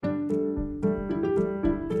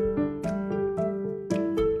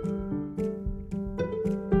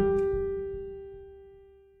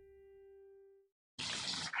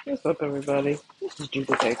What's up, everybody? This is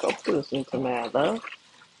Judy Jacobs. Listening to Mad Love.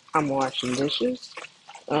 I'm washing dishes.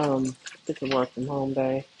 It's a work from home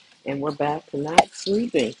day, and we're back to not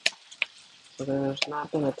sleeping. So there's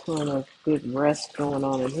not been a ton of good rest going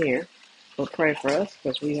on in here. So pray for us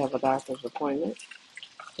because we have a doctor's appointment,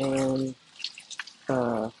 and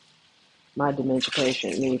uh, my dementia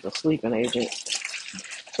patient needs a sleeping agent.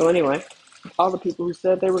 So anyway, all the people who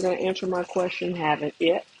said they were going to answer my question haven't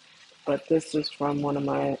yet. But this is from one of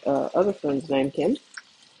my other friends named Kim.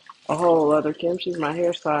 A whole other Kim. She's my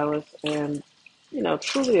hairstylist and,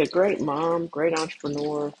 truly a great mom, great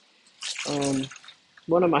entrepreneur, um,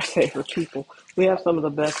 one of my favorite people. We have some of the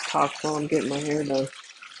best talks while I'm getting my hair done.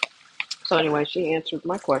 So anyway, she answered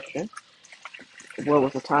my question. What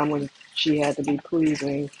was a time when she had to be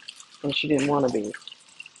pleasing and she didn't want to be?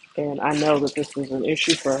 And I know that this is an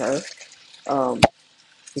issue for her um,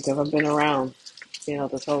 because I've been around,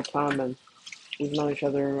 this whole time, and we've known each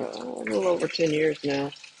other a little over 10 years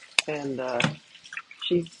now. And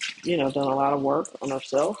she's, done a lot of work on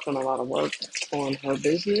herself and a lot of work on her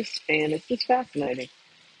business, and it's just fascinating.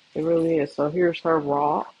 It really is. So here's her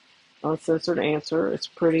raw, uncensored answer. It's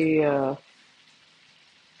pretty, not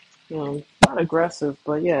aggressive,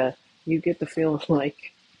 but yeah, you get the feeling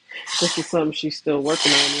like this is something she's still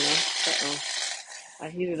working on. Uh-oh. I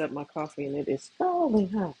heated up my coffee and it is scalding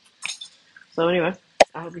hot. So anyway,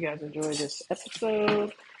 I hope you guys enjoy this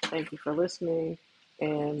episode. Thank you for listening.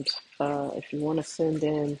 And if you want to send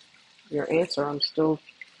in your answer, I'm still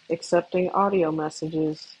accepting audio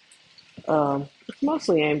messages. It's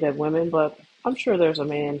mostly aimed at women, but I'm sure there's a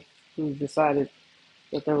man who decided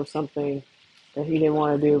that there was something that he didn't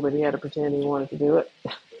want to do, but he had to pretend he wanted to do it.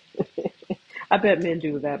 I bet men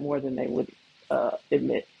do that more than they would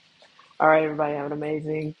admit. All right, everybody, have an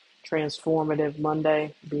amazing, transformative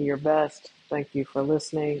Monday. Be your best. Thank you for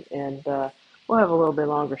listening, and we'll have a little bit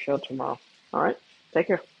longer show tomorrow. All right, take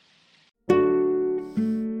care.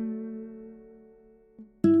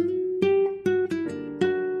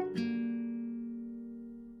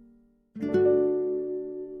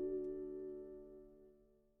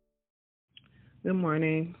 Good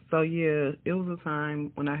morning. So, yeah, it was a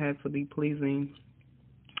time when I had to be pleasing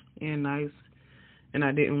and nice, and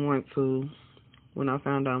I didn't want to. When I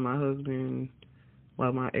found out my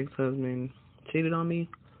ex-husband cheated on me,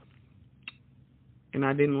 and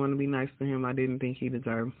I didn't want to be nice to him. I didn't think he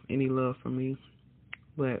deserved any love from me,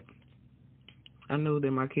 but I knew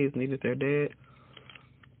that my kids needed their dad,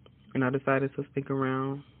 and I decided to stick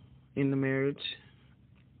around in the marriage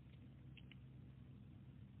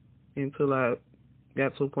until I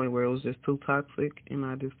got to a point where it was just too toxic, and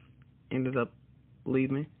I just ended up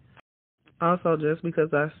leaving. Also, just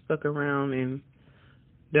because I stuck around and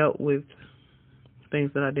dealt with things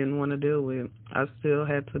that I didn't want to deal with, I still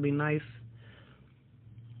had to be nice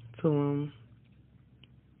to him,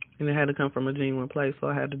 and it had to come from a genuine place, so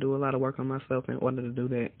I had to do a lot of work on myself in order to do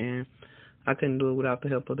that, and I couldn't do it without the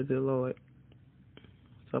help of the good Lord.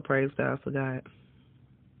 So praise God for God.